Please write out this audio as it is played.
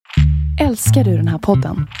Älskar du den här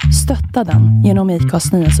podden? Stötta den genom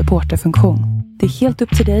IKAs nya supporterfunktion. Det är helt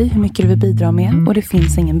upp till dig hur mycket du vill bidra med och det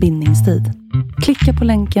finns ingen bindningstid. Klicka på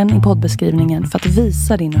länken i poddbeskrivningen för att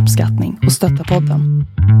visa din uppskattning och stötta podden.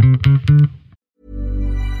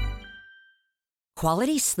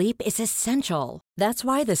 Quality sleep is essential.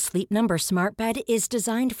 That's why the Sleep Number Smart Bed is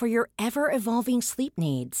designed for your ever-evolving sleep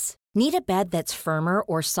needs. Need a bed that's firmer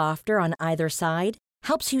or softer on either side?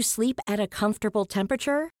 Helps you sleep at a comfortable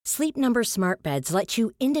temperature? Sleep Number Smart Beds let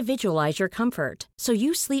you individualize your comfort so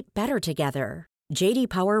you sleep better together. JD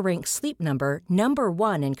Power ranks Sleep Number number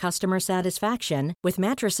 1 in customer satisfaction with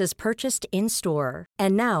mattresses purchased in-store.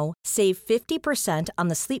 And now, save 50% on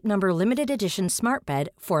the Sleep Number Limited Edition Smart Bed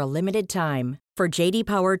for a limited time. For JD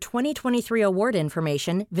Power 2023 award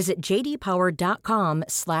information, visit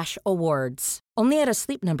jdpower.com/awards. Only at a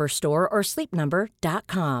Sleep Number store or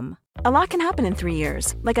sleepnumber.com. A lot can happen in 3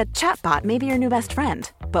 years, like a chatbot may be your new best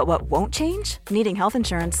friend. But what won't change? Needing health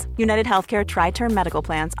insurance. United Healthcare Tri-Term Medical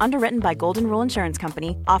Plans, underwritten by Golden Rule Insurance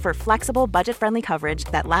Company, offer flexible, budget-friendly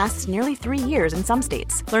coverage that lasts nearly 3 years in some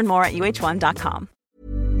states. Learn more at uh1.com.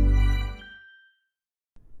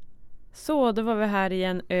 Så, då var vi här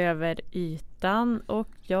igen över ytan och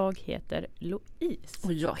jag heter Louise.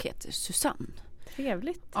 Och jag heter Susanne.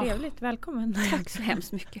 Trevligt. Välkommen. Tack så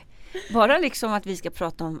hemskt mycket. Bara liksom att vi ska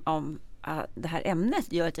prata om det här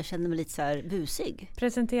ämnet gör att jag känner mig lite så här busig.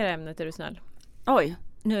 Presentera ämnet, är du snäll. Oj,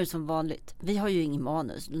 nu är det som vanligt. Vi har ju ingen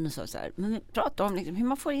manus. Nu så här, men vi pratar om liksom hur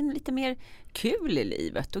man får in lite mer kul i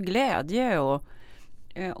livet och glädje. Och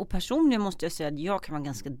personligen måste jag säga att jag kan vara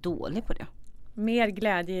ganska dålig på det. Mer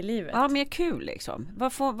glädje i livet? Ja, mer kul liksom.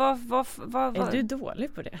 Är du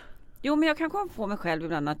dålig på det? Jo, men jag kan komma på mig själv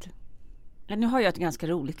ibland att nu har jag ett ganska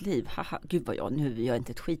roligt liv. Haha, gud vad nu är jag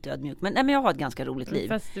inte ett skitödmjuk. Men jag har ett ganska roligt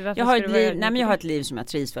liv. Jag har ett liv som jag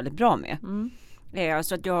trivs väldigt bra med.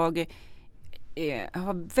 Så att jag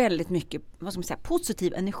har väldigt mycket, vad ska man säga,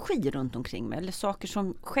 positiv energi runt omkring mig. Eller saker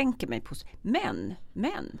som skänker mig positivt.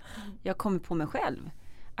 Men jag kommer på mig själv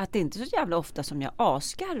att det är inte så jävla ofta som jag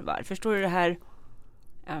asgarvar. Förstår du det här?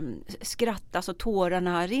 Skrattas och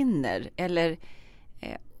tårarna rinner. Eller,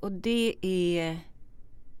 och det är...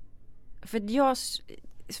 För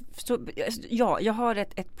jag har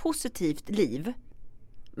ett positivt liv.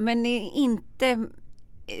 Men är inte...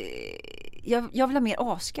 jag vill ha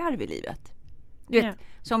mer asgarv i livet. Du vet,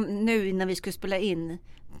 som nu när vi skulle spela in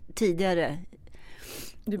tidigare.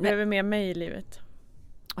 Du behöver mer mig i livet.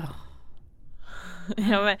 Ja,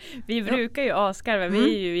 men vi brukar ju asgarva.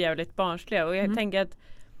 Vi är ju jävligt barnsliga. Och jag tänker att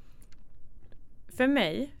för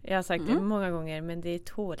mig, jag har sagt det många gånger, men det är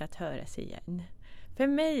tål att höras igen. För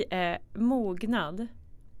mig är mognad,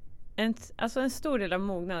 en stor del av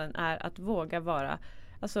mognaden är att våga vara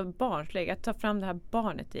barnslig, att ta fram det här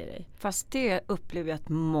barnet i dig. Fast det upplever jag att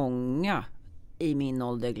många i min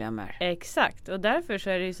ålder glömmer. Exakt, och därför så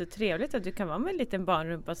är det ju så trevligt att du kan vara med en liten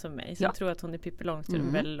barnrumpa som mig som tror att hon är Pippi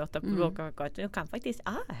Långstrump eller Lotta på Råkakagat. Du kan faktiskt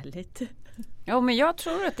ärligt. Ja, men jag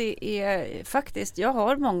tror att det är faktiskt, jag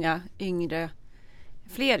har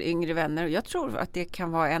fler yngre vänner och jag tror att det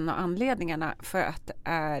kan vara en av anledningarna för att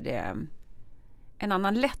det är en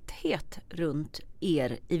annan lätthet runt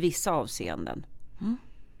er i vissa avseenden.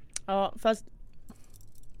 Ja, fast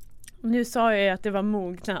nu sa jag ju att det var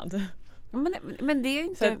mognad. Men det är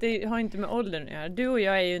inte... Så att det har inte med åldern att göra. Du och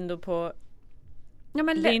jag är ju ändå på... Ja,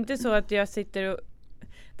 men det är inte så att jag sitter och...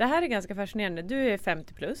 Det här är ganska fascinerande. Du är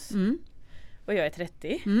 50 plus och jag är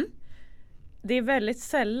 30. Det är väldigt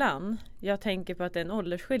sällan jag tänker på att det är en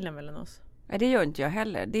åldersskillnad mellan oss. Nej, det gör inte jag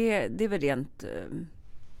heller. Det är väl rent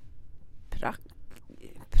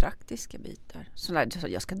praktiska bitar. Så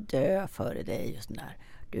jag ska dö före dig och sådär.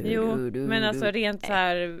 Men alltså rent så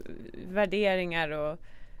här värderingar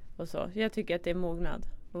och så. Jag tycker att det är mognad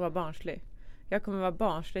att vara barnslig. Jag kommer vara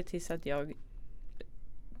barnslig tills att jag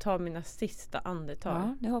tar mina sista andetag.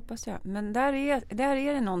 Ja, det hoppas jag. Men där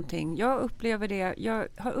är det någonting. Jag upplever det. Jag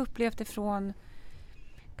har upplevt det från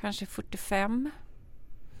kanske 45.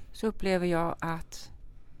 Så upplever jag att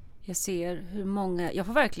jag ser hur många...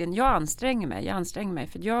 Jag anstränger mig.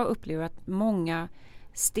 För jag upplever att många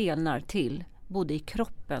stelnar till. Både i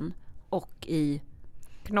kroppen och i...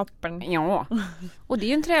 Knoppen. Ja. Och det är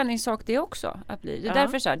ju en träningssak det också. Att bli. Ja.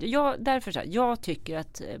 Därför så här, jag tycker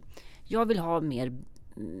att jag vill ha mer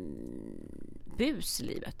bus i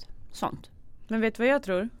livet. Sånt. Men vet du vad jag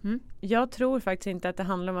tror? Jag tror faktiskt inte att det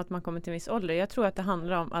handlar om att man kommer till en viss ålder. Jag tror att det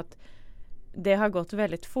handlar om att det har gått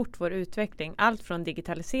väldigt fort, vår utveckling. Allt från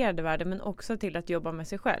digitaliserade världen men också till att jobba med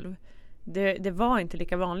sig själv. Det var inte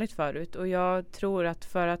lika vanligt förut. Och jag tror att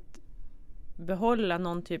för att behålla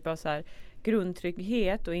någon typ av så här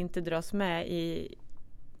grundtrygghet och inte dras med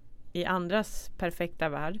i andras perfekta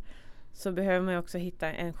värld, så behöver man ju också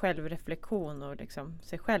hitta en självreflektion och liksom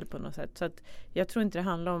sig själv på något sätt. Så att jag tror inte det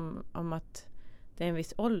handlar om att det är en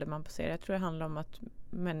viss ålder man passerar. Jag tror det handlar om att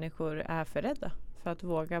människor är för rädda för att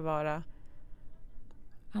våga vara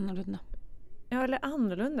annorlunda. Ja, eller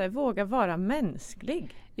annorlunda. Våga vara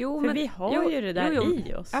mänsklig. För vi har ju det där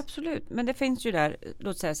i oss. Absolut, men det finns ju där,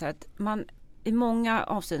 låt säga så här, att man i många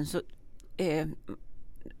avseenden så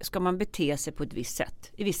ska man bete sig på ett visst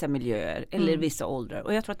sätt i vissa miljöer eller i vissa åldrar.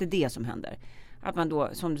 Och jag tror att det är det som händer. Att man då,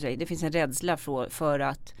 som du säger, det finns en rädsla för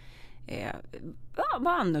att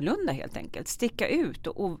vara annorlunda helt enkelt. Sticka ut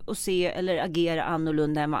och se eller agera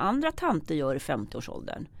annorlunda än vad andra tanter gör i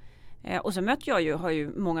 50-årsåldern. Och så möter har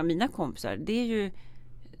ju många av mina kompisar, det är ju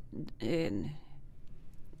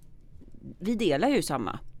vi delar ju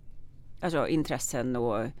samma alltså intressen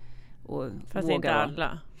och fast våga inte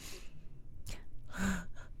alla.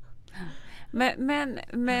 Men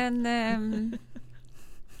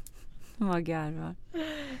vad garvar.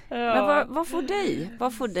 Ja. Men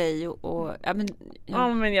vad får dig och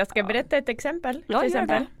men jag ska berätta ett exempel. Ja, till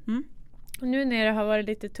exempel. Nu när det har varit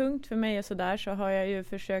lite tungt för mig och sådär, så har jag ju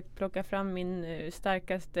försökt plocka fram min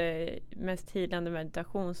starkaste, mest healande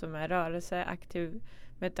meditation, som är rörelse, aktiv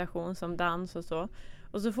meditation som dans och så.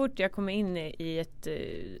 Och så fort jag kommer in i ett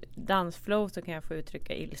dansflow så kan jag få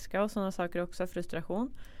uttrycka ilska och sådana saker också,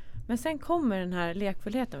 frustration. Men sen kommer den här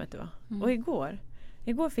lekfullheten, vet du vad? Och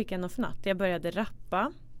igår fick jag något fnatt. Jag började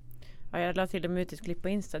rappa. Ja, jag la till och med ut ett klipp på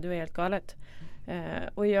Insta, du är helt galet.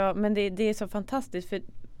 Men det är så fantastiskt, för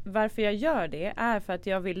varför jag gör det är för att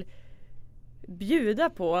jag vill bjuda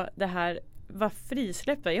på det här, vara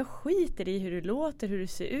frisläppta. Jag skiter i hur det låter, hur det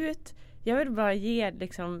ser ut. Jag vill bara ge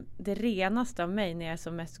liksom det renaste av mig när jag är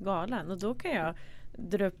som mest galen. Och då kan jag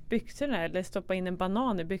dra upp byxorna eller stoppa in en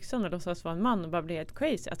banan i byxorna och låtsas vara en man och bara bli helt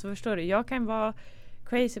crazy. Alltså förstår du, jag kan vara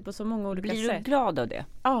crazy på så många olika sätt. Blir du glad av det?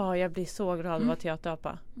 Ja, jag blir så glad av att vara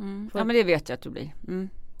teaterapa. Ja, men det vet jag att du blir.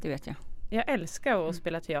 Det vet jag. Jag älskar att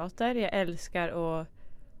spela teater. Jag älskar att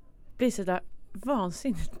bli så där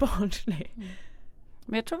vansinnigt barnslig.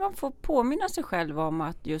 Men jag tror man får påminna sig själv om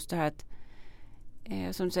att just det här att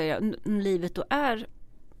som du säger, livet då är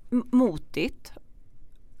motigt,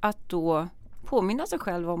 att då påminna sig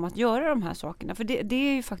själv om att göra de här sakerna. För det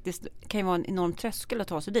är ju faktiskt, kan ju vara en enorm tröskel att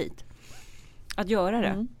ta sig dit. Att göra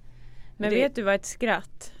det. Men vet du vad ett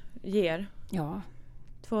skratt ger? Ja.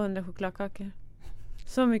 200 chokladkakor.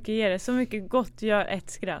 Så mycket ger det. Så mycket gott gör ett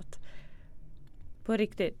skratt. På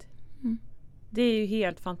riktigt. Det är ju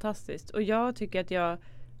helt fantastiskt. Och jag tycker att jag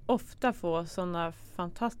ofta får sådana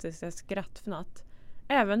fantastiska skrattfnatt.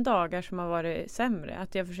 Även dagar som har varit sämre.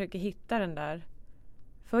 Att jag försöker hitta den där.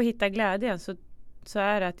 För att hitta glädjen så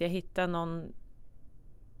är det att jag hittar någon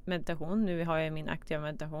meditation. Nu har jag min aktiva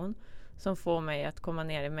meditation. Som får mig att komma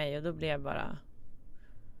ner i mig. Och då blir jag bara...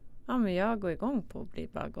 Ja, men jag går igång på att bli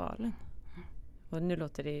bara galen. Och nu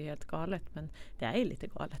låter det ju helt galet. Men det är ju lite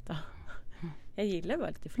galet då. Jag gillar bara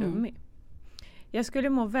lite flummig. Jag skulle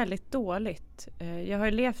må väldigt dåligt. Jag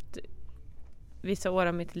har levt vissa år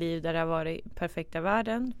av mitt liv där det har varit perfekta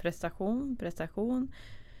världen. Prestation,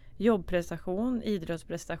 jobbprestation,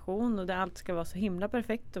 idrottsprestation. Och där allt ska vara så himla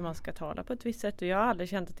perfekt och man ska tala på ett visst sätt. Och jag har aldrig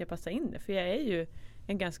känt att jag passar in det. För jag är ju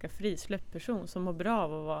en ganska frisläppt person som mår bra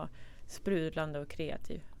av att vara sprudlande och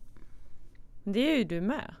kreativ. Det är ju du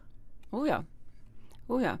med. Oh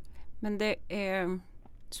ja. Men det är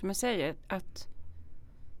som jag säger att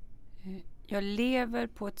jag lever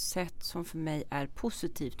på ett sätt som för mig är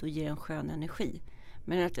positivt och ger en skön energi.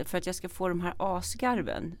 Men för att jag ska få de här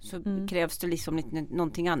asgarven så krävs det liksom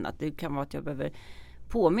någonting annat. Det kan vara att jag behöver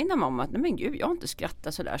påminna mig om att nej men gud, jag har inte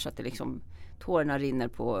skrattat så där så att det liksom tårarna rinner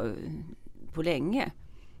på länge.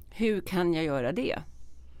 Hur kan jag göra det?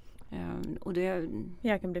 Och det?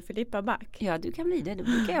 Jag kan bli Filippa Back. Ja, du kan bli det. Då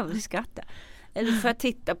brukar jag väl skratta. Eller för att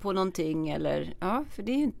titta på någonting. Eller, ja, för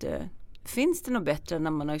det är ju inte... Finns det något bättre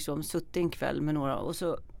när man har liksom suttit en kväll med några och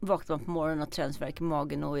så vaknar man på morgonen och tränsvärk i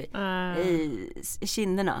magen och i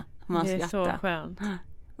kinderna. Man det är skrattar. så skönt.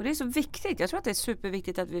 Och det är så viktigt. Jag tror att det är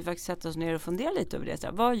superviktigt att vi faktiskt sätter oss ner och funderar lite över det. Så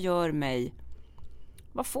här,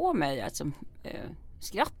 vad får mig att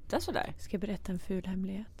skratta sådär? Ska jag berätta en ful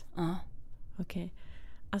hemlighet? Ja. Okej.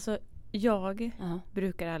 Alltså, jag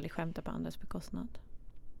brukar aldrig skämta på andras bekostnad.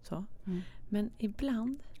 Så. Men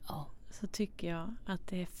ibland så tycker jag att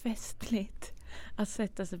det är festligt att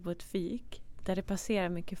sätta sig på ett fik där det passerar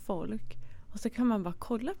mycket folk och så kan man bara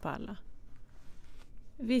kolla på alla.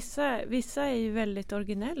 Vissa är ju väldigt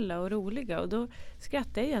originella och roliga och då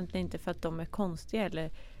skrattar jag egentligen inte för att de är konstiga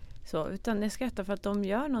eller så, utan jag skrattar för att de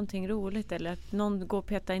gör någonting roligt eller att någon går och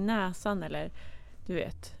petar i näsan eller du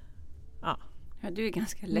vet. Ja. Ja, du är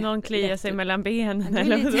ganska lätt. Någon kliar sig mellan benen. Du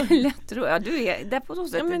är lite lättroad. Ja, du är där på så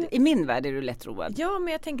sätt. Ja, i min värld är du lättroad. Ja,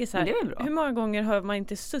 men jag tänker så här. Hur många gånger har man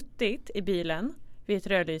inte suttit i bilen vid ett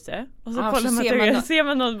rödlyse och så kollar man ser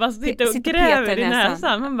man någon bara sitta och gräver i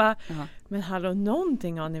näsan. Man bara, men hallå,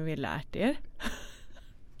 någonting har ni väl lärt er?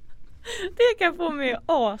 Det kan få mig att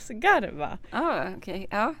asgarva. Okej.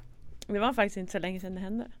 Ja. Det var faktiskt inte så länge sedan det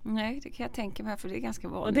hände. Nej, det kan jag tänka mig, för det är ganska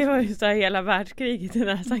vanligt. Och det var ju så här hela världskriget i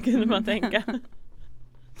näsan, kunde man tänka.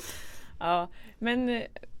 Ja, men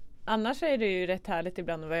annars är det ju rätt härligt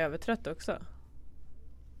ibland att vara övertrött också.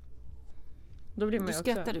 Då blir man ju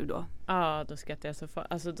skrattar också... du då? Ja, då skrattar jag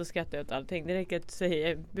alltså då skrattar jag åt allting. Det räcker att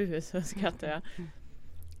säga buh så skrattar jag.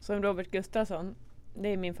 Som Robert Gustafsson, det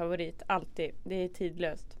är min favorit, alltid. Det är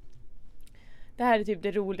tidlöst. Det här är typ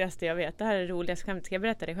det roligaste jag vet. Det här är det roligaste skämtet. Ska jag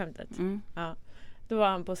berätta det skämtet? Ja. Då var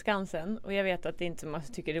han på Skansen. Och jag vet att det inte så många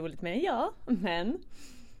tycker det är roligt. Men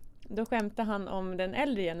då skämtade han om den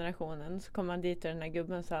äldre generationen. Så kom han dit och den här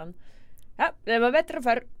gubben och sa ja, det var bättre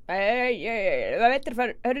förr. Det var bättre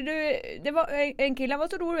förr. Hörru du, det var en kille, var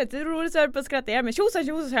så roligt. Det är roligt så jag höll på att skratta. Men tjosa.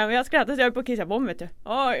 Jag skrattade så jag höll på att kissa bomb, vet du.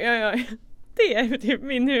 Oj. Det är typ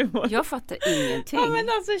min humor. Jag fattar ingenting. Ja, men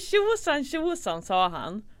alltså tjosan sa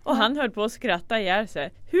han. Och han höll på att skratta ihjäl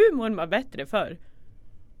sig. Humorn var bättre förr.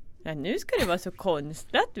 Ja, nu ska det vara så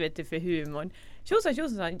konstlat, vet du, för humorn. Tjosan,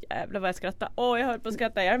 jävlar vad jag skrattar. Jag höll på att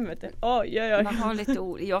skratta ihjäl mig, vet du. Oj. Man har lite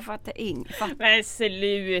ord. Jag fattar inget. Men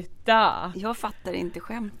sluta. Jag fattar inte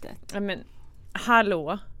skämtet. Ja, men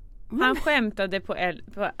hallå. Han skämtade på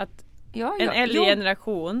att en äldre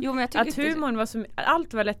generation, att humorn var så,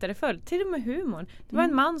 allt var lättare förr, till och med humorn. Det var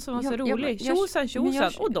en man som var så rolig. Tjosan,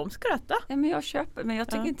 och de skrattade. Ja, men jag köper, men jag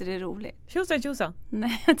tycker inte det är roligt. Tjosan.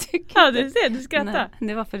 Nej, jag tycker ja, du ser, du skrattar. Nej,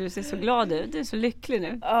 det var för att du ser så glad ut. Du är så lycklig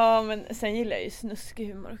nu. Ja, men sen gillar jag ju snuskig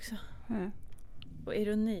humor också. Och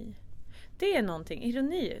ironi. Det är någonting,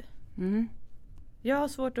 ironi. Jag har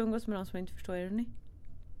svårt att umgås med någon som inte förstår ironi.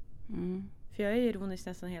 För jag är ironisk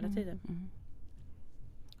nästan hela tiden.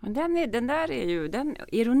 Den där är ju,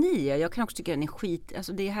 ironi, jag kan också tycka den är skit,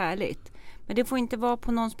 alltså det är härligt. Men det får inte vara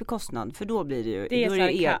på nåns bekostnad, för då blir det ju... Det är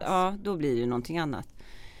sarkasm. Då blir det ju någonting annat.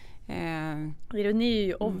 Ironi är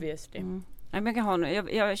ju obviously.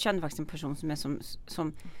 Jag känner faktiskt en person som är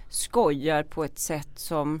som skojar på ett sätt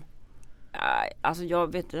som... Alltså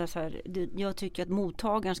jag vet så här, jag tycker att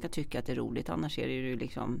mottagaren ska tycka att det är roligt, annars är det ju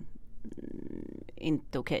liksom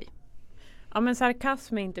inte okej. Ja, men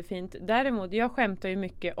sarkasm är inte fint. Däremot, jag skämtar ju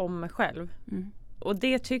mycket om mig själv. Och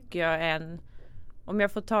det tycker jag är om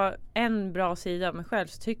jag får ta en bra sida av mig själv,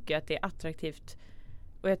 så tycker jag att det är attraktivt.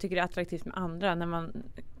 Och jag tycker det är attraktivt med andra när man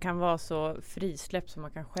kan vara så frisläppt som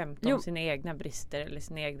man kan skämta om sina egna brister eller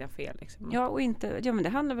sina egna fel. Liksom. Men det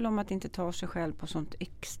handlar väl om att inte ta sig själv på sånt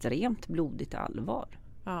extremt blodigt allvar.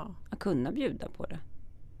 Ja. Att kunna bjuda på det.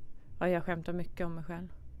 Ja, jag skämtar mycket om mig själv.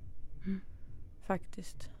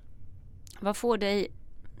 Faktiskt. Vad får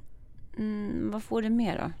det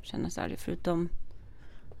mer då? Känna så här, förutom...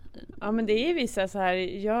 Ja, men det är vissa så här,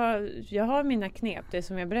 jag har mina knep, det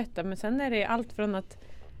som jag berättar, men sen är det allt från att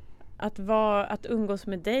umgås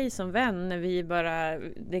med dig som vän, när vi bara,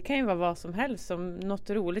 det kan ju vara vad som helst, som något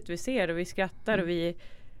roligt vi ser och vi skrattar och vi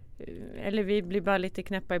blir bara lite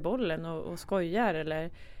knäppa i bollen och skojar,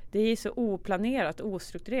 eller det är så oplanerat,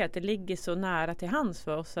 ostrukturerat, det ligger så nära till hands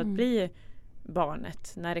för oss att bli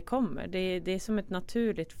barnet när det kommer. Det är som ett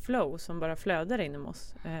naturligt flow som bara flödar inom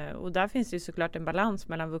oss. Och där finns det ju såklart en balans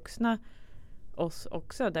mellan vuxna oss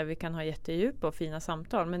också, där vi kan ha jättedjupa och fina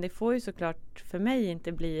samtal. Men det får ju såklart för mig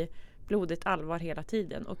inte bli blodigt allvar hela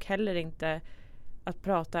tiden. Och heller inte att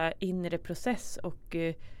prata inre process och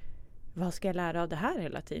vad ska jag lära av det här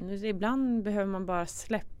hela tiden. Ibland behöver man bara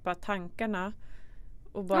släppa tankarna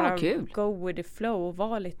och bara go with the flow och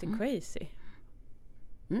vara lite crazy.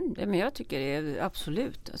 Men jag tycker det är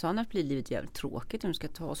absolut. Alltså, annars blir livet jävligt tråkigt om vi ska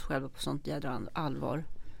ta oss själva på sånt jädra allvar.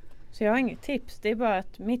 Så jag har inget tips. Det är bara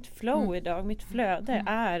att mitt flow idag, mitt flöde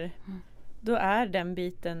är, då är den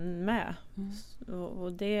biten med.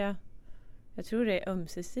 Och det, jag tror det är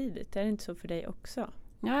ömsesidigt. Det är inte så för dig också.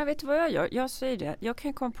 Ja, jag vet vad jag gör. Jag säger det. Jag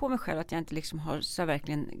kan komma på mig själv att jag inte liksom har så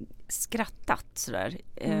verkligen skrattat sådär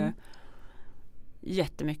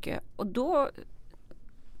jättemycket. Och då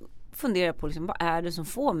funderar jag på liksom, vad är det som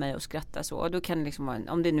får mig att skratta så? Och då kan det liksom vara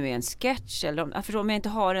om det nu är en sketch eller om jag inte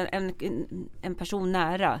har en person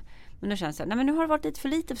nära. Men då känns det, nej men nu har det varit lite för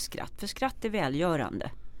lite för skratt. För skratt är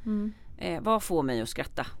välgörande. Vad får mig att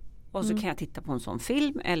skratta? Och så kan jag titta på en sån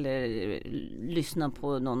film eller lyssna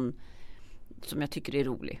på någon som jag tycker är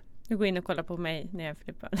rolig. Du går in och kollar på mig när jag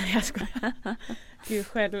flippar. Nej, jag skojar. Gud,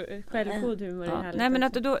 självgod humor är härligt. Nej, men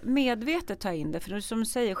att du då medvetet tar in det. För som du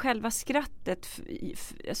säger, själva skrattet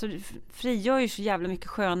alltså, frigör ju så jävla mycket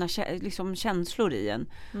sköna liksom, känslor i en.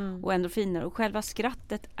 Och endorfiner. Och själva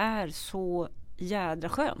skrattet är så jädra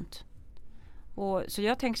skönt. Och, så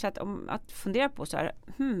jag tänker så att fundera på så här,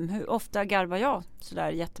 hur ofta garvar jag så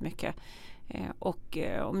där jättemycket? Och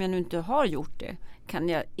om jag nu inte har gjort det, kan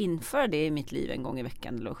jag införa det i mitt liv en gång i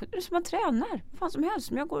veckan? Eller det är som man tränar, fan som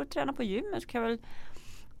helst. Om jag går och tränar på gymmet så kan jag väl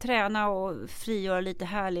träna och frigöra lite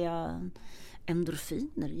härliga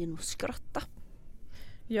endorfiner genom att skratta.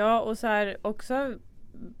 Ja, och så här också,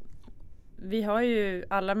 vi har ju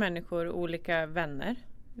alla människor olika vänner.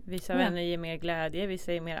 Vissa vänner ger mer glädje,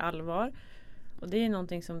 vissa ger mer allvar. Och det är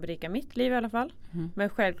någonting som berikar mitt liv i alla fall. Men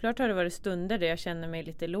självklart har det varit stunder där jag känner mig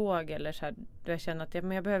lite låg. Eller så här, där jag känner att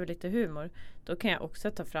jag behöver lite humor. Då kan jag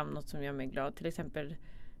också ta fram något som gör mig glad. Till exempel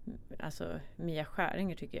alltså, Mia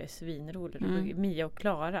Skäringer tycker jag är svinrolig. Mia och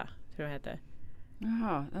Klara tror jag heter.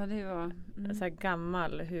 Jaha, ja det var... En sån här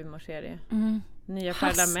gammal humorserie. Nya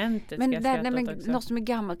parlamentet men ska jag skratta också. Något som är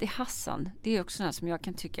gammalt i Hassan. Det är också sådana som jag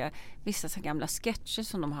kan tycka. Vissa så gamla sketcher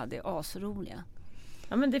som de hade är asroliga.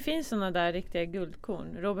 Ja, men det finns såna där riktiga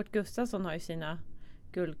guldkorn. Robert Gustafsson har ju sina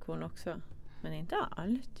guldkorn också. Men inte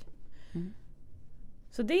allt.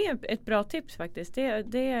 Så det är ett bra tips faktiskt.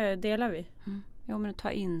 Det delar vi. Ja, men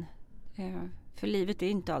ta in. För livet är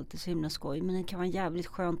inte alltid så himla skoj. Men det kan vara jävligt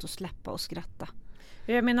skönt att släppa och skratta.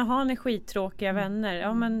 Jag menar, har ni skittråkiga vänner?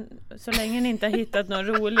 Ja, men så länge ni inte har hittat någon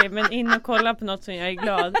rolig. Men in och kolla på något som jag är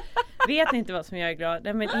glad. Vet ni inte vad som jag är glad?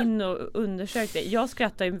 Nej, men in och undersök det. Jag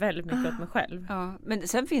skrattar ju väldigt mycket åt mig själv. Ja, men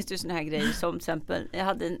sen finns det ju såna här grejer som till exempel.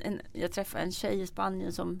 Jag träffade en tjej i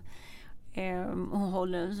Spanien som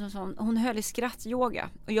hon höll i skrattyoga.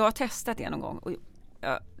 Och jag har testat det någon gång.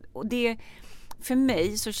 Och det... För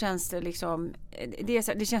mig så känns det liksom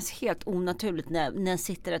det känns helt onaturligt när jag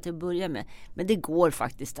sitter där till att börja med. Men det går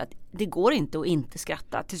faktiskt det går inte att inte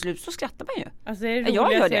skratta. Till slut så skrattar man ju. Alltså det är det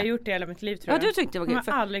roligaste jag har gjort i hela mitt liv tror jag. Ja, du tyckte det var kul.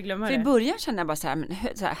 Jag aldrig glömma det. För i början kände jag bara så här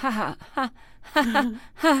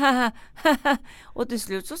och till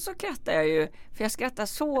slut så skrattar jag ju. För jag skrattar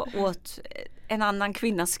så åt en annan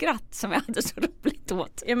kvinnas skratt som jag hade så roligt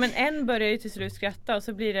åt. Ja, men en börjar ju till slut skratta och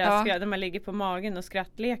så blir det skratt när man ligger på magen och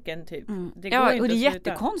skrattleken typ. Det går inte och det är att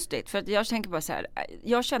jättekonstigt för att jag tänker bara så här,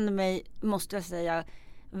 jag kände mig, måste jag säga,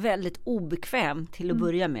 väldigt obekväm till att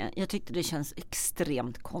börja med. Jag tyckte det känns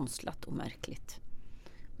extremt konstlat och märkligt.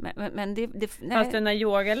 Men fast den här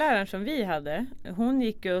yogaläraren som vi hade, hon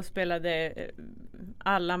gick och spelade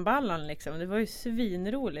Allan Ballan liksom. Det var ju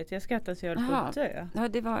svinroligt. Jag skrattade så jag höll på att dö. Ja,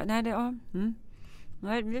 det var, nej,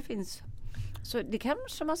 det finns. Så det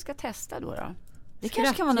kanske man ska testa då. Det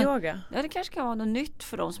kanske kan vara något, det kanske kan vara något nytt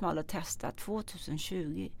för de som aldrig testat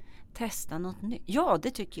 2020. Testa något nytt. Ja,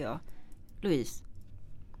 det tycker jag. Louise.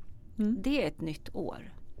 Det är ett nytt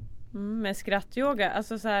år. Men skrattyoga,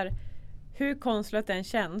 alltså så här, hur konstlat den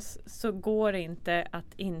känns så går det inte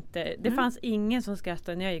att inte... Det fanns ingen som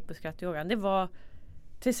skrattade när jag gick på skrattyogan. Det var...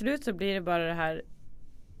 Till slut så blir det bara det här...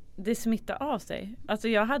 Det smittar av sig. Alltså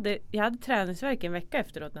jag hade träningsvärk en vecka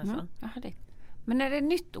efteråt nästan. Men när det är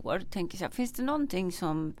nytt år, tänker jag, finns det någonting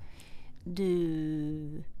som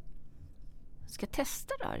du ska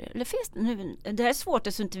testa där? Eller finns det nu... Det här är svårt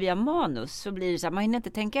eftersom inte vi har manus. Så blir det så här, man hinner inte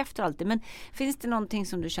tänka efter alltid. Men finns det någonting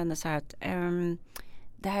som du känner så här att...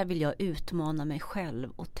 det här vill jag utmana mig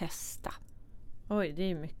själv och testa. Oj,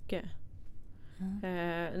 det är mycket.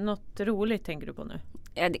 Något roligt tänker du på nu?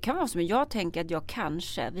 Ja, det kan vara som jag tänker att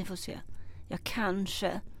vi får se. Jag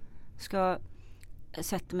kanske ska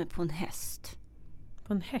sätta mig på en häst.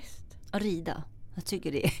 På en häst? Och rida. Jag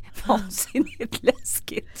tycker det är vansinnigt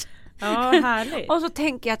läskigt. Ja, härligt. Och så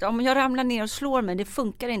tänker jag att om jag ramlar ner och slår mig, det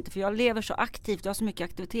funkar inte för jag lever så aktivt, jag har så mycket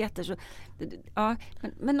aktiviteter så, ja,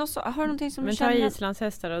 men också, har du någonting som men du känner? Men ta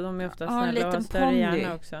islandshästar och de är ofta snälla och har större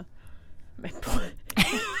hjärna också. Men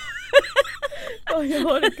jag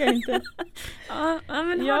orkar inte.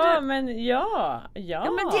 Men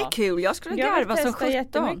det är kul. Jag skulle garva som 17.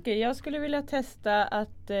 Jättemycket. Jag skulle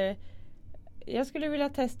vilja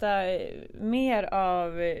testa mer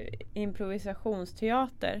av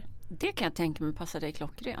improvisationsteater. Det kan jag tänka mig passa dig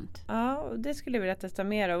klockrent. Ja, det skulle jag vilja testa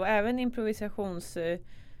mer av. Och även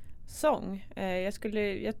improvisationssång.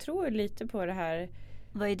 Jag tror lite på det här.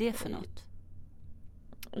 Vad är det för något?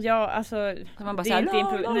 Ja, alltså man bara det är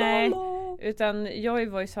inte nej, utan Joy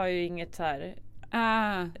Voice har ju inget så här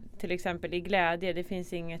till exempel i glädje, det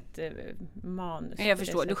finns inget manus. Jag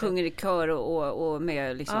förstår, du sjunger i kör och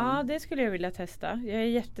med liksom. Ja, det skulle jag vilja testa. Jag är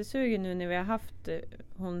jättesugen nu när vi har haft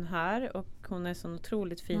hon här och hon är så en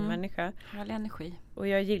otroligt fin människa. Härlig energi. Och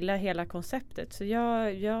jag gillar hela konceptet, så jag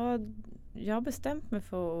har bestämt mig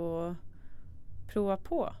för att prova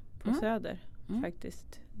på Söder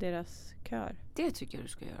faktiskt, deras kör. Det tycker jag du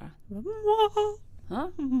ska göra.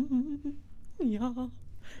 Ja.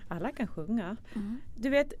 Alla kan sjunga. Du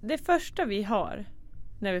vet, det första vi har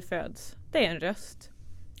när vi föds, det är en röst.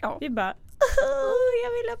 Ja. Vi bara,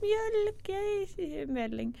 jag vill ha mjölk, jag är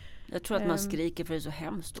mälling. Jag tror att man skriker för det är så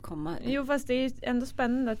hemskt att komma. Jo, fast det är ändå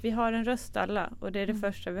spännande att vi har en röst alla. Och det är det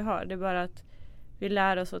första vi har. Det är bara att vi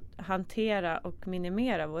lär oss att hantera och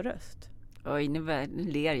minimera vår röst. Och nu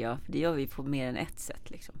ler jag, för det gör vi på mer än ett sätt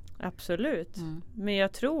liksom. Absolut. Men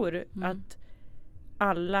jag tror att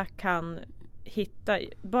alla kan hitta,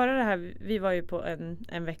 bara det här, vi var ju på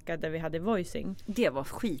en vecka där vi hade voicing. Det var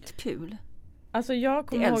skitkul. Alltså jag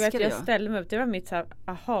kommer ihåg att jag ställde mig upp, det var mitt så här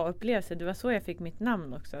aha-upplevelse, det var så jag fick mitt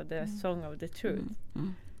namn också, The Song of the Truth.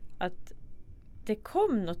 Att det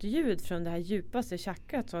kom något ljud från det här djupaste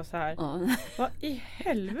chakrat som var så här, vad i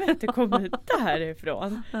helvete kom det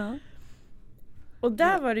därifrån? Och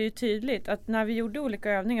där var det ju tydligt att när vi gjorde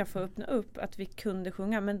olika övningar för att öppna upp, att vi kunde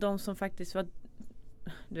sjunga, men de som faktiskt var,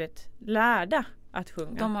 du vet, lärda att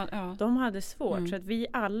sjunga, de hade svårt. Så att vi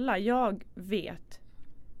alla, jag vet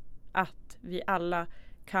att vi alla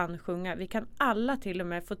kan sjunga. Vi kan alla till och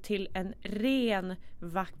med få till en ren,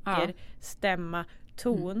 vacker stämma,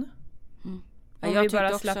 ton. Om vi bara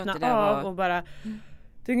slappnar av och bara,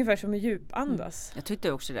 det är ungefär som att djupandas. Jag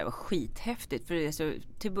tyckte också det var skithäftigt. För det är så,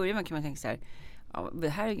 till början kan man tänka så här, det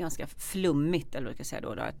här är ganska flummigt, eller vad jag ska säga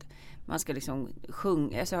då, att man ska liksom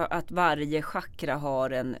sjunga, alltså att varje chakra har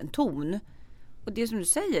en ton. Och det som du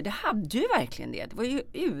säger, det hade ju verkligen det. Det var ju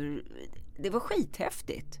det var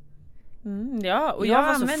skithäftigt. Ja, och jag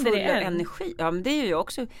använder det energi. Ja, men det är ju jag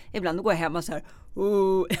också. Ibland går jag hemma så här,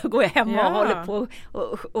 går jag hemma och håller på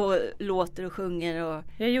och låter och sjunger. Och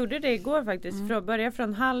jag gjorde det igår faktiskt. Börja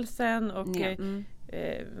från halsen och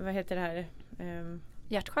vad heter det här?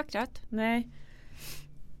 Hjärtchakrat? Nej.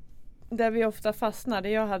 Där vi ofta fastnade.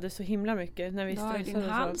 Jag hade så himla mycket när vi stressade. Din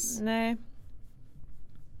hals? Nej.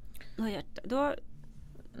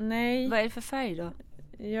 Nej. Vad är det för färg då?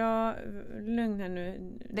 Ja, lugn här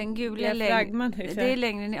nu. Den gula är längre. Det är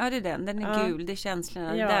längre ner. Ja, det är den. Den är gul. Det är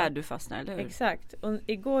känslorna där du fastnar, eller hur? Exakt. Och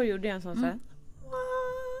igår gjorde jag en sån så här.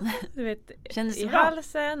 Du vet, i bra?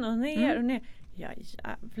 Halsen och ner och ner. Ja,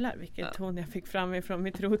 jävlar vilken ton jag fick fram ifrån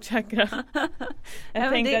mitt rotchakra.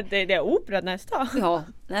 Jag tänkte att det är opera nästa. Ja,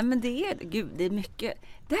 nej men det är mycket.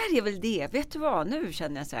 Där är väl det. Vet du vad, nu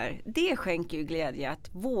känner jag så här. Det skänker ju glädje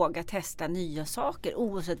att våga testa nya saker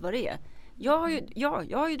oavsett vad det är. Jag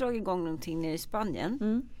har ju dragit igång någonting nere i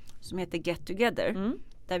Spanien som heter Get Together.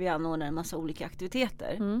 Där vi anordnar en massa olika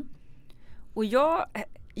aktiviteter. Och jag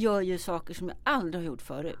gör ju saker som jag aldrig har gjort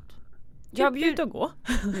förut. Jag bjuder att gå.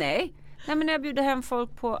 Nej, men jag bjuder hem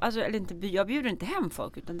folk på, alltså, eller inte, jag bjuder inte hem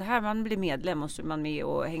folk, utan det här, man blir medlem och så är man med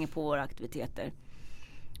och hänger på våra aktiviteter.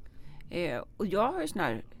 Och jag har ju sån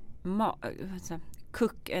här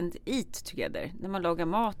cook and eat together, när man lagar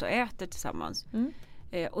mat och äter tillsammans.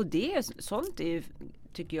 Och sånt är ju,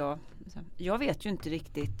 tycker jag vet ju inte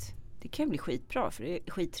riktigt, det kan bli skitbra för det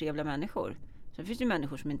är skittrevliga människor. Sen finns det ju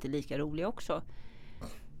människor som inte är lika roliga också.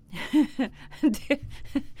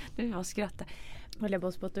 Jag skrattar. Håller jag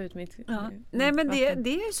bara spotta ut mitt. Nej, men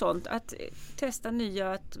det är sånt att testa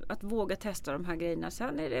nya, att våga testa de här grejerna.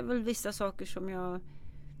 Sen är det väl vissa saker som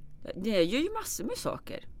det gör ju massor med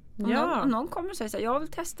saker. Om någon kommer och säger så här, jag vill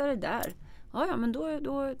testa det där. Ja, men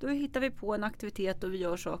då hittar vi på en aktivitet och vi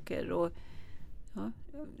gör saker. Och,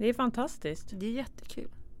 det är fantastiskt. Det är jättekul.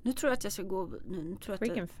 Nu tror jag att jag ska gå.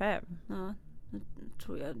 Vilken fab. Ja,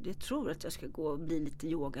 jag tror att jag ska gå och bli lite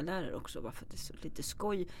yogalärare också. Bara för att det är så lite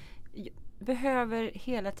skoj. Jag behöver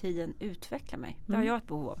hela tiden utveckla mig. Det har jag ett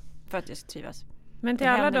behov av för att jag ska trivas. Men till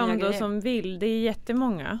alla de då som vill, det är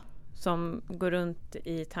jättemånga som går runt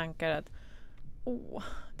i tankar att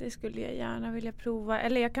det skulle jag gärna vilja prova.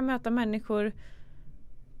 Eller jag kan möta människor.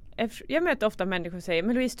 Jag möter ofta människor som säger,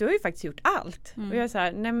 men Louise, du har ju faktiskt gjort allt. Och jag är så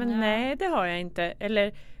här, nej det har jag inte.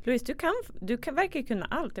 Eller Louise, du verkar kunna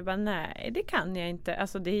allt. Jag bara, nej det kan jag inte.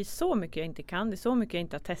 Alltså det är så mycket jag inte kan. Det är så mycket jag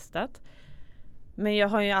inte har testat. Men jag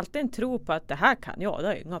har ju alltid en tro på att det här kan jag. Det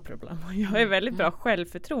är inga problem. Jag är väldigt bra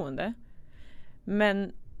självförtroende.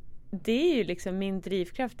 Men det är ju liksom min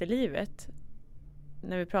drivkraft i livet.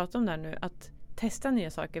 När vi pratar om det här nu. Att testa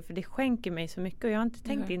nya saker. För det skänker mig så mycket. Och jag har inte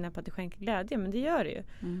tänkt innan på att det skänker glädje. Men det gör det ju.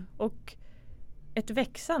 Och ett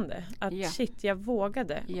växande. Att shit, jag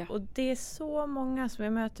vågade. Och det är så många som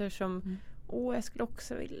jag möter som jag skulle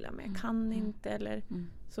också vilja men jag kan inte. Eller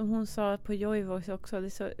som hon sa på Joyvoice också. Det är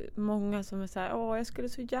så många som är så här, jag skulle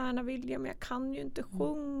så gärna vilja men jag kan ju inte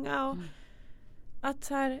sjunga. Och att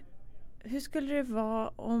så här, hur skulle det vara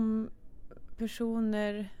om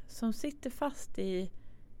personer som sitter fast i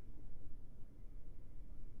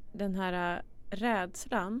den här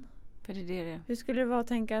rädslan. För det är det. Hur skulle det vara att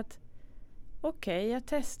tänka att okej, jag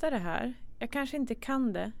testar det här. Jag kanske inte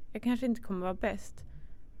kan det. Jag kanske inte kommer vara bäst.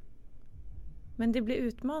 Men det blir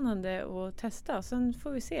utmanande att testa. Och sen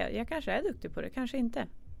får vi se. Jag kanske är duktig på det. Kanske inte.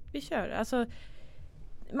 Vi kör. Alltså,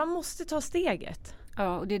 man måste ta steget.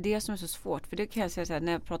 Ja, och det är det som är så svårt. För det kan jag säga så här,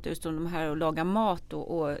 när jag pratar just om de här och laga mat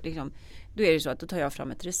och liksom, då är det så att då tar jag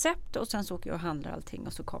fram ett recept och sen så åker jag och handlar allting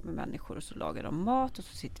och så kommer människor och så lagar de mat och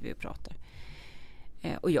så sitter vi och pratar.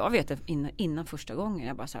 Och jag vet att innan första gången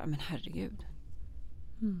jag bara så här, men herregud.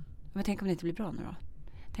 Men tänk om det inte blir bra nu då?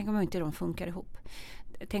 Tänk om inte de funkar ihop?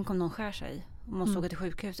 Tänk om någon skär sig och måste åka till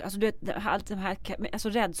sjukhus. Alltså allt de här alltså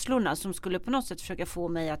rädslorna som skulle på något sätt försöka få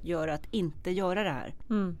mig att inte göra det här.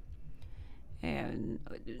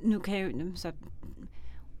 Nu kan jag ju så här,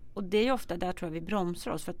 och det är ju ofta där tror jag vi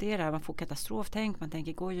bromsar oss för att det är det här man får katastroftänk, man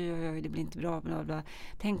tänker oj det blir inte bra bla bla.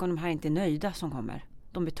 Tänk om de här inte är nöjda som kommer,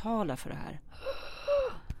 de betalar för det här.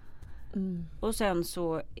 Och sen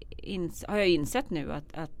så har jag insett nu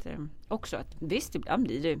att också att visst ibland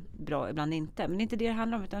blir det bra, ibland inte, men det är inte det det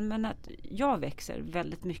handlar om utan men att jag växer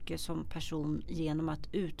väldigt mycket som person genom att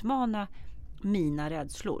utmana mina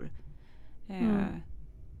rädslor.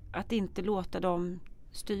 Att inte låta dem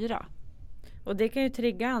styra. Och det kan ju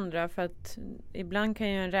trigga andra för att ibland kan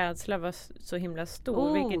ju en rädsla vara så himla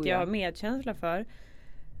stor, vilket jag har medkänsla för.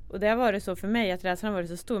 Och det har varit så för mig att rädslan har varit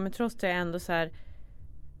så stor, men trots det är ändå så här,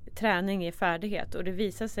 träning är färdighet. Och det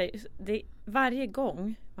visar sig, varje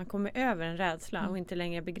gång man kommer över en rädsla och inte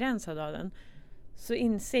längre är begränsad av den, så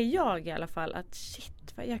inser jag i alla fall att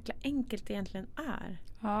shit, vad jäkla enkelt det egentligen är.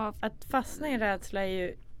 Ja. Att fastna i en rädsla är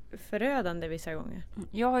ju förödande vissa gånger.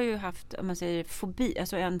 Jag har ju haft, om man säger fobi,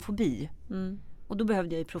 alltså en fobi. Och då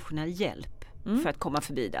behövde jag ju professionell hjälp för att komma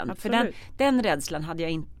förbi den. Absolut. För den rädslan hade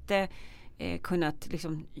jag inte kunnat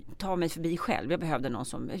liksom ta mig förbi själv. Jag behövde någon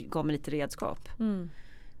som gav mig lite redskap.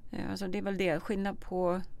 Alltså det är väl det, skillnad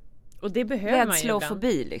på och det behöver rädsla och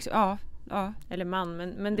fobi liksom. Ja. Eller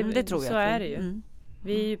men det tror jag så är det ju.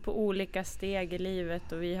 Vi är ju på olika steg i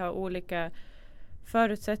livet och vi har olika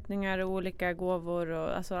förutsättningar och olika gåvor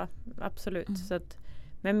och alltså absolut så att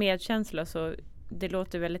med medkänsla så det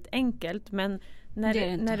låter väldigt enkelt men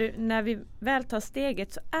när vi väl tar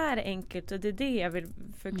steget så är det enkelt och det är det jag vill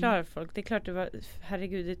förklara för folk. Det är klart det var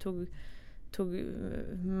herregud det tog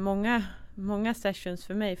många sessions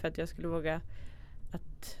för mig för att jag skulle våga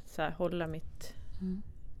att så här, hålla mitt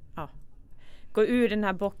gå ur den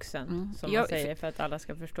här boxen som man säger för att alla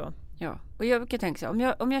ska förstå. Ja, och jag brukar tänka så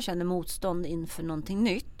här, om jag känner motstånd inför någonting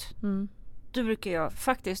nytt då brukar jag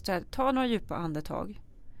faktiskt här, ta några djupa andetag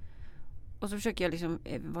och så försöker jag liksom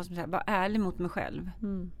vara ärlig mot mig själv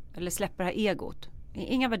eller släppa det här egot.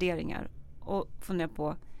 Inga värderingar och fundera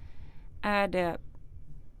på, är det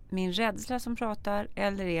min rädsla som pratar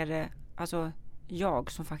eller är det alltså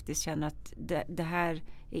jag som faktiskt känner att det här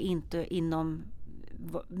är inte inom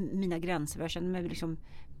mina gränser, vad jag känner mig liksom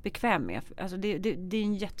bekväm med. Alltså det är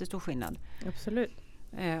en jättestor skillnad. Absolut.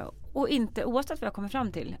 Och inte, oavsett vad jag kommer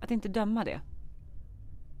fram till, att inte döma det.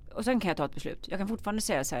 Och sen kan jag ta ett beslut. Jag kan fortfarande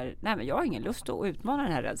säga så här, nej men jag har ingen lust att utmana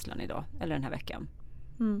den här rädslan idag, eller den här veckan.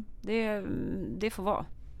 Det får vara.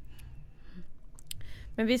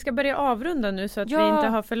 Men vi ska börja avrunda nu så att vi inte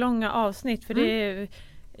har för långa avsnitt. För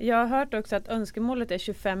jag har hört också att önskemålet är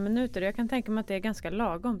 25 minuter. Jag kan tänka mig att det är ganska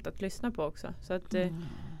lagomt att lyssna på också. Så att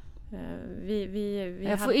vi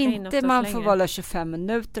jag får inte, man får vara 25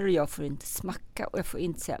 minuter och jag får inte smacka och jag får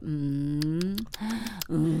inte säga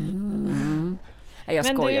Jag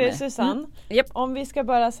skojar med. Susanne, om vi ska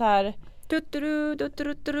bara så här ja, det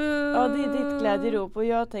är ditt glädjerop och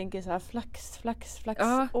jag tänker så här flax.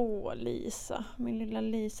 Åh, Lisa, min lilla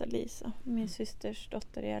Lisa, min systers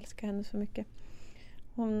dotter, jag älskar henne så mycket.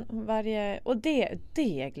 Hon och det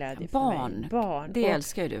är glädje för mig. Barn. Det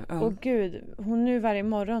älskar du. Och gud, hon nu varje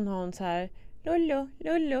morgon har hon så här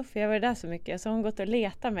Lollo, för jag var där så mycket så hon gått och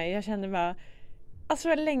letat mig. Jag kände bara alltså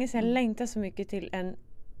det var länge sedan jag längtade så mycket till en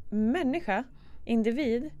människa,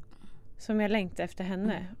 individ som jag längtar efter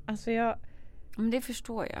henne. Alltså men det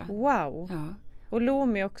förstår jag. Wow. Ja. Och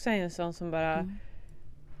Lomi också är en sån som bara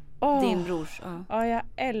din brors. Ja, jag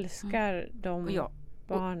älskar dem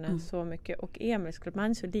barnen så mycket. Och Emil skulle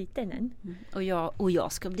man så liten än. Och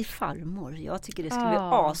jag ska bli farmor. Jag tycker det ska bli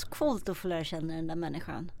ascoolt att få lära känna den där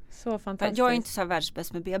människan. Så fantastiskt. Jag är inte så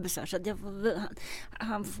världsbäst med bebisar, så att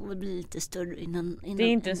han får väl bli lite större innan. Det är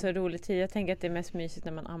inte en så rolig tid. Jag tänker att det är mest mysigt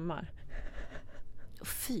när man ammar.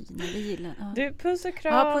 Fy, det gillar. Ja. Du, puss och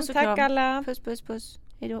kram. Ja, puss och tack kram. Alla. Puss.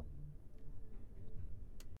 Hej då.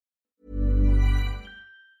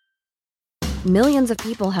 Millions of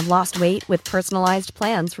people have lost weight with personalized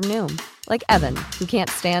plans from Noom. Like Evan, who can't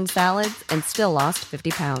stand salads and still lost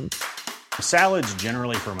 50 pounds. Salads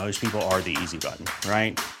generally for most people are the easy button,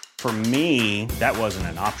 right? For me, that wasn't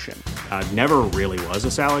an option. I never really was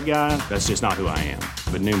a salad guy. That's just not who I am.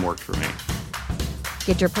 But Noom worked for me.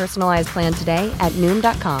 Get your personalized plan today at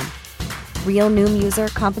Noom.com. Real Noom user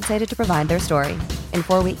compensated to provide their story. In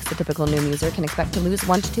 4 weeks, the typical Noom user can expect to lose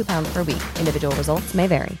 1 to 2 pounds per week. Individual results may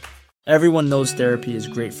vary. Everyone knows therapy is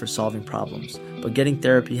great for solving problems, but getting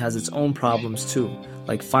therapy has its own problems too,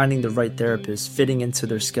 like finding the right therapist, fitting into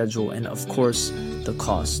their schedule, and of course, the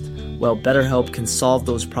cost. Well, BetterHelp can solve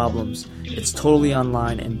those problems. It's totally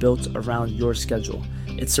online and built around your schedule.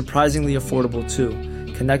 It's surprisingly affordable too.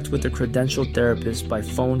 Connect with a credentialed therapist by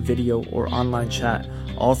phone, video, or online chat,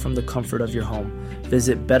 all from the comfort of your home.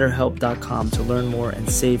 Visit BetterHelp.com to learn more and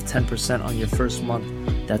save 10% on your first month.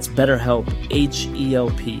 That's BetterHelp,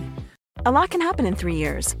 H-E-L-P. A lot can happen in 3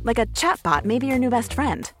 years, like a chatbot may be your new best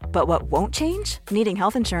friend. But what won't change? Needing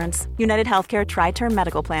health insurance. United Healthcare Tri-Term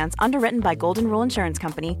Medical Plans, underwritten by Golden Rule Insurance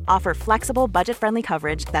Company, offer flexible, budget-friendly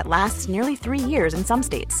coverage that lasts nearly 3 years in some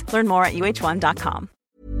states. Learn more at uh1.com.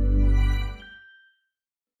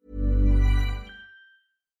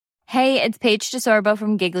 Hey, it's Paige DeSorbo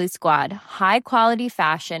from Giggly Squad. High quality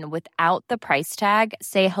fashion without the price tag.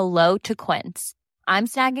 Say hello to Quince. I'm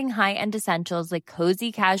snagging high-end essentials like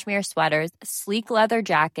cozy cashmere sweaters, sleek leather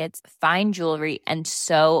jackets, fine jewelry, and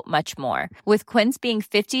so much more. With Quince being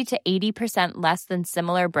 50 to 80% less than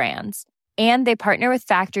similar brands. And they partner with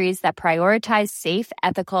factories that prioritize safe,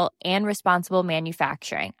 ethical, and responsible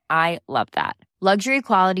manufacturing. I love that. Luxury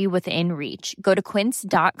quality within reach. Go to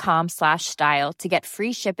quince.com/style to get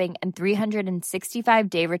free shipping and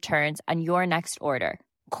 365-day returns on your next order.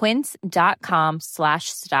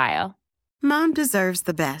 Quince.com/style. Mom deserves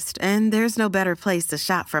the best, and there's no better place to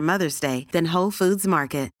shop for Mother's Day than Whole Foods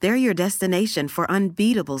Market. They're your destination for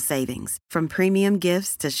unbeatable savings, from premium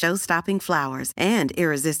gifts to show-stopping flowers and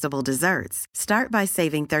irresistible desserts. Start by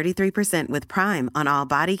saving 33% with Prime on all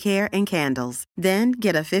body care and candles. Then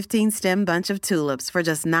get a 15-stem bunch of tulips for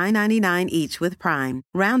just $9.99 each with Prime.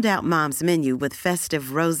 Round out Mom's menu with festive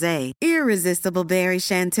rosé, irresistible berry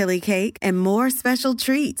chantilly cake, and more special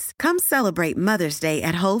treats. Come celebrate Mother's Day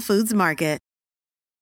at Whole Foods Market.